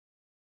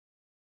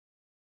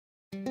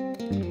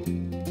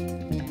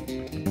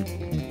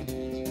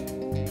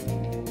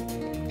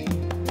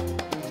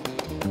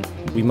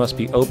we must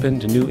be open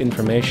to new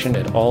information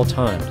at all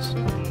times,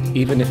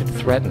 even if it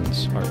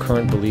threatens our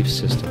current belief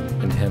system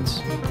and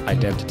hence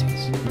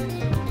identities.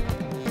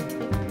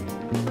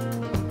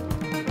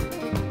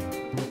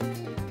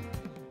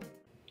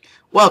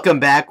 Welcome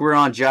back. We're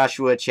on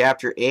Joshua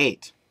chapter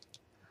 8.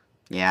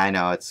 Yeah, I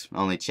know, it's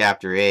only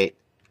chapter 8.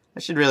 I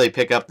should really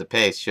pick up the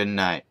pace, shouldn't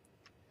I?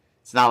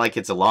 It's not like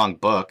it's a long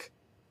book.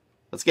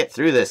 Let's get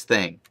through this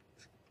thing.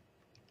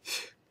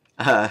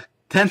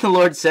 Then the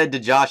Lord said to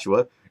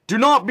Joshua, "Do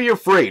not be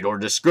afraid or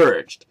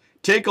discouraged.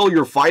 Take all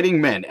your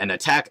fighting men and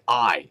attack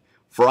Ai,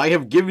 for I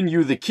have given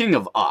you the king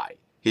of Ai,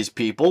 his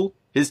people,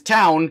 his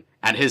town,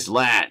 and his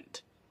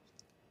land."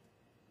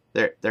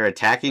 They're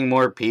attacking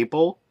more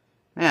people?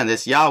 Man,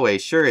 this Yahweh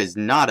sure is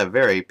not a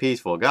very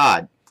peaceful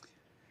God.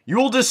 "You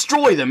will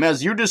destroy them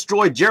as you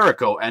destroyed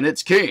Jericho and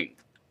its king.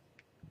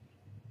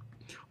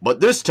 But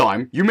this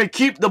time you may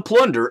keep the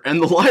plunder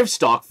and the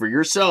livestock for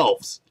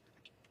yourselves.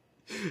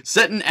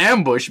 Set an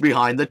ambush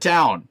behind the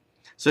town."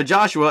 So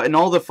Joshua and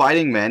all the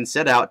fighting men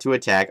set out to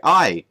attack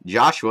Ai.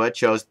 Joshua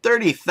chose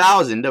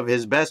 30,000 of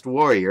his best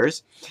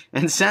warriors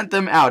and sent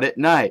them out at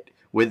night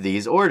with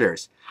these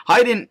orders: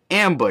 "Hide in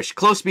ambush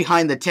close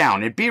behind the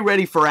town and be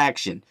ready for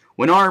action.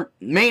 When our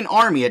main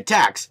army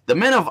attacks, the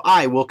men of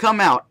Ai will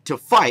come out to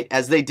fight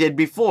as they did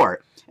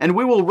before, and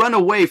we will run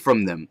away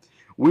from them.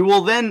 We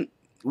will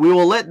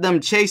let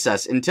them chase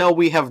us until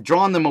we have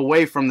drawn them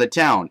away from the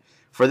town.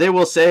 For they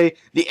will say,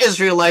 'The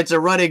Israelites are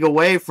running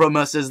away from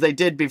us as they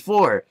did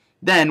before.'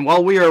 Then,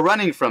 while we are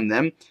running from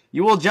them,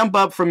 you will jump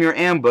up from your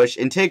ambush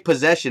and take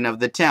possession of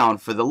the town,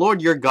 for the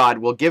Lord your God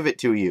will give it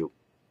to you.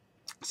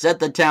 Set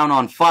the town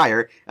on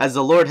fire, as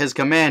the Lord has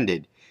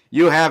commanded.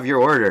 You have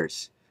your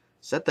orders."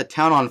 Set the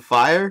town on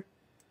fire?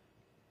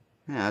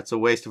 Yeah, that's a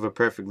waste of a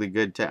perfectly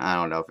good time. I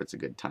don't know if it's a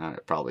good time.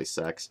 It probably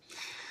sucks.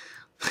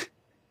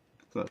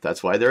 Well,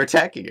 that's why they're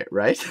attacking it,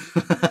 right?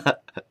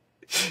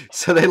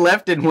 So they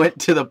left and went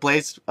to the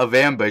place of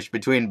ambush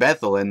between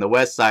Bethel and the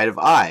west side of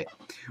Ai.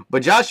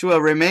 But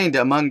Joshua remained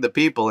among the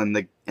people in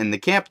the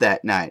camp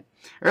that night.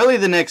 Early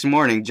the next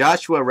morning,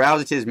 Joshua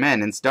roused his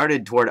men and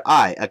started toward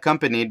Ai,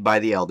 accompanied by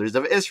the elders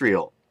of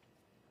Israel.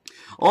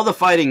 All the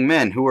fighting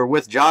men who were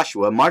with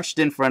Joshua marched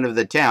in front of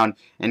the town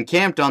and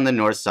camped on the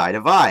north side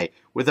of Ai,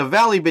 with a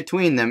valley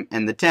between them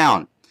and the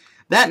town.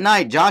 That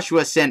night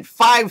Joshua sent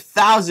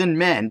 5,000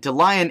 men to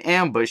lie in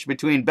ambush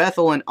between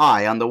Bethel and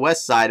Ai on the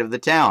west side of the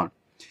town.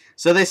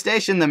 So they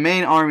stationed the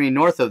main army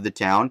north of the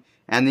town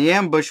and the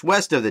ambush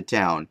west of the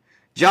town.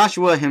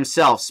 Joshua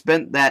himself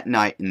spent that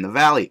night in the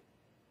valley.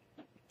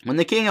 When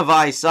the king of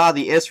Ai saw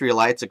the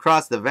Israelites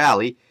across the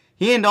valley,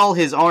 he and all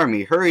his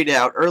army hurried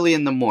out early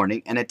in the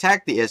morning and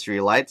attacked the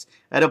Israelites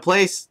at a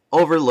place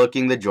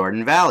overlooking the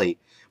Jordan Valley.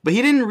 But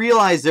he didn't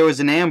realize there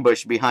was an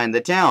ambush behind the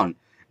town.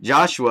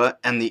 Joshua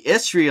and the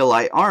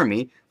Israelite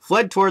army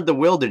fled toward the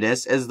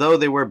wilderness as though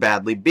they were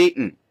badly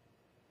beaten.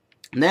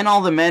 Then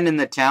all the men in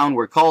the town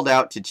were called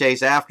out to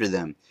chase after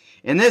them.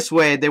 In this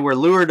way they were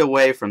lured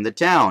away from the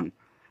town.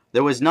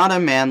 There was not a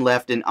man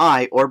left in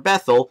Ai or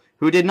Bethel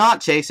who did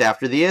not chase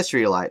after the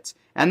Israelites,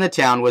 and the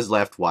town was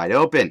left wide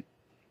open.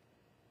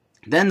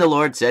 Then the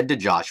Lord said to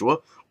Joshua,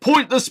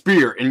 "Point the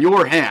spear in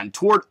your hand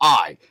toward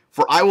Ai,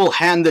 for I will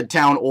hand the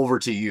town over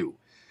to you."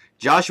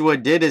 Joshua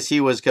did as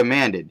he was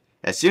commanded.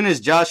 As soon as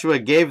Joshua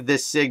gave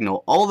this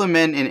signal, all the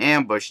men in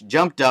ambush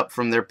jumped up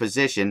from their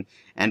position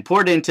and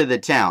poured into the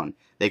town.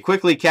 They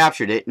quickly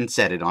captured it and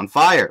set it on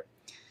fire.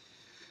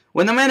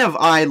 When the men of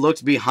Ai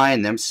looked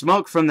behind them,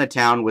 smoke from the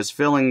town was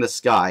filling the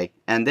sky,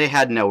 and they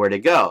had nowhere to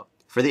go.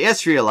 For the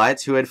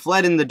Israelites, who had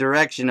fled in the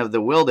direction of the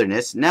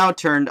wilderness, now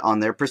turned on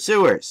their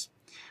pursuers.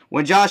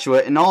 When Joshua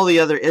and all the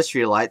other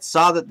Israelites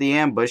saw that the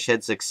ambush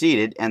had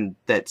succeeded and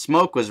that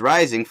smoke was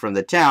rising from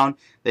the town,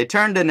 they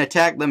turned and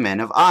attacked the men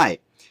of Ai.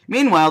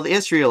 Meanwhile, the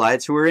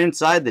Israelites who were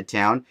inside the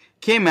town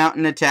came out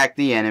and attacked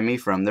the enemy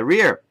from the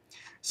rear.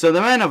 So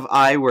the men of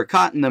Ai were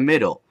caught in the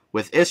middle,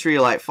 with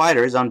Israelite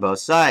fighters on both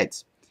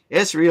sides.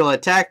 Israel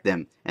attacked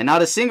them, and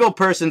not a single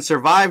person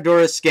survived or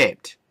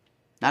escaped.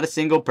 Not a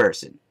single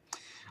person.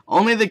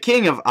 Only the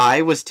king of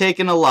Ai was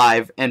taken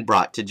alive and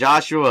brought to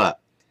Joshua.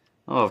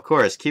 Oh, of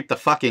course, keep the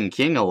fucking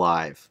king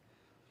alive.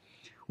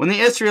 When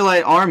the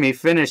Israelite army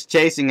finished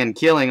chasing and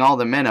killing all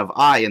the men of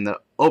Ai in the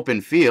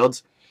open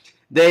fields,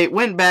 they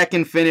went back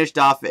and finished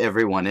off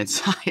everyone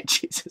inside.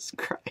 Jesus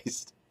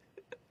Christ.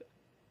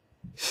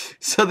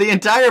 So the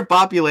entire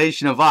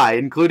population of Ai,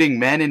 including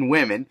men and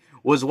women,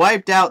 was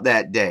wiped out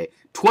that day,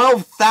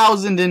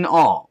 12,000 in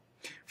all.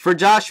 For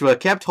Joshua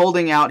kept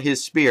holding out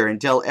his spear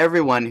until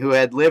everyone who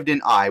had lived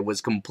in Ai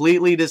was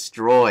completely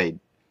destroyed.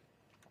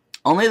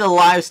 Only the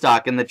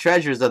livestock and the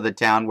treasures of the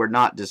town were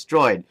not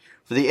destroyed,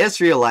 for the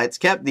Israelites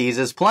kept these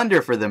as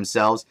plunder for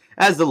themselves,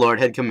 as the Lord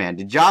had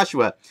commanded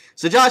Joshua.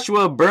 So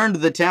Joshua burned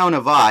the town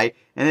of Ai,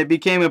 and it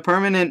became a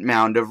permanent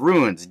mound of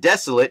ruins,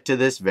 desolate to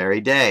this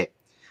very day.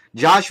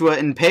 Joshua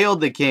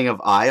impaled the king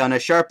of Ai on a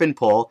sharpened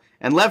pole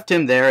and left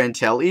him there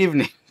until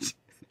evening.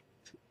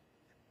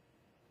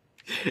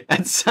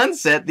 At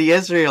sunset, the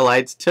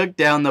Israelites took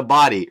down the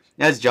body,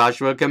 as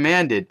Joshua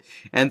commanded,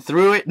 and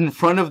threw it in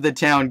front of the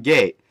town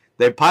gate.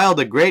 They piled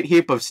a great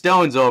heap of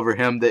stones over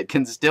him that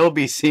can still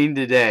be seen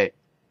today.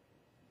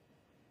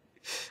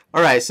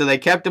 Alright, so they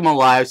kept him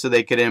alive so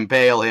they could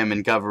impale him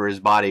and cover his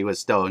body with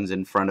stones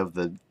in front of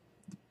the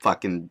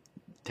fucking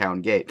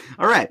town gate.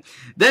 Alright,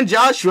 then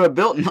Joshua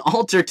built an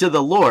altar to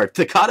the Lord,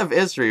 the God of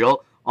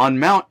Israel, on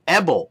Mount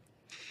Ebal.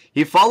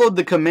 He followed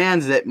the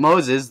commands that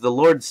Moses, the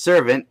Lord's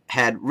servant,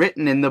 had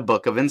written in the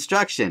book of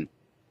instruction.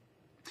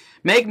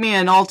 Make me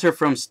an altar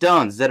from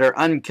stones that are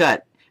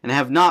uncut and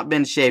have not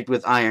been shaped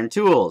with iron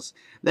tools.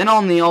 Then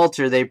on the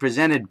altar they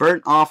presented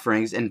burnt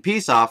offerings and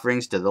peace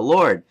offerings to the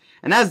Lord.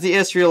 And as the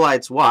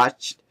Israelites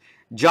watched,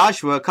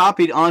 Joshua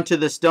copied onto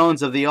the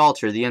stones of the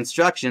altar the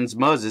instructions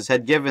Moses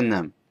had given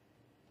them.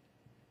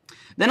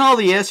 Then all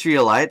the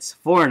Israelites,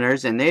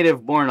 foreigners and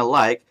native-born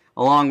alike,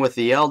 along with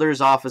the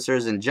elders,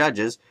 officers, and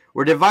judges,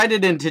 were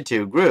divided into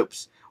two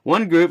groups.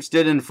 One group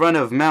stood in front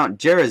of Mount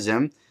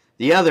Gerizim,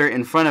 the other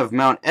in front of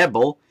Mount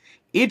Ebal.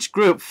 Each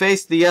group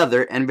faced the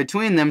other, and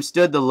between them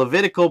stood the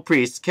Levitical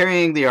priests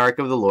carrying the Ark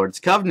of the Lord's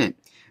Covenant.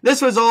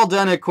 This was all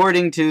done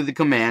according to the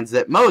commands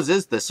that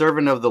Moses, the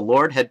servant of the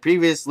Lord, had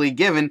previously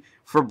given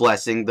for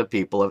blessing the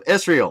people of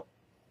Israel.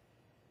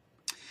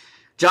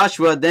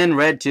 Joshua then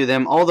read to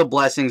them all the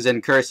blessings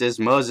and curses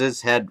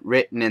Moses had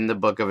written in the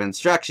book of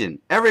instruction.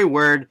 Every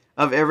word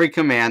of every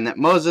command that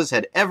Moses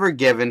had ever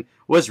given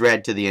was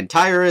read to the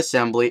entire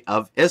assembly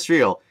of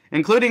Israel,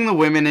 including the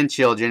women and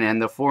children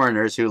and the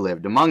foreigners who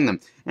lived among them.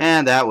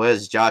 And that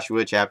was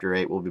Joshua chapter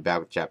 8. We'll be back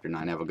with chapter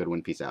 9. Have a good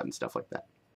one. Peace out and stuff like that.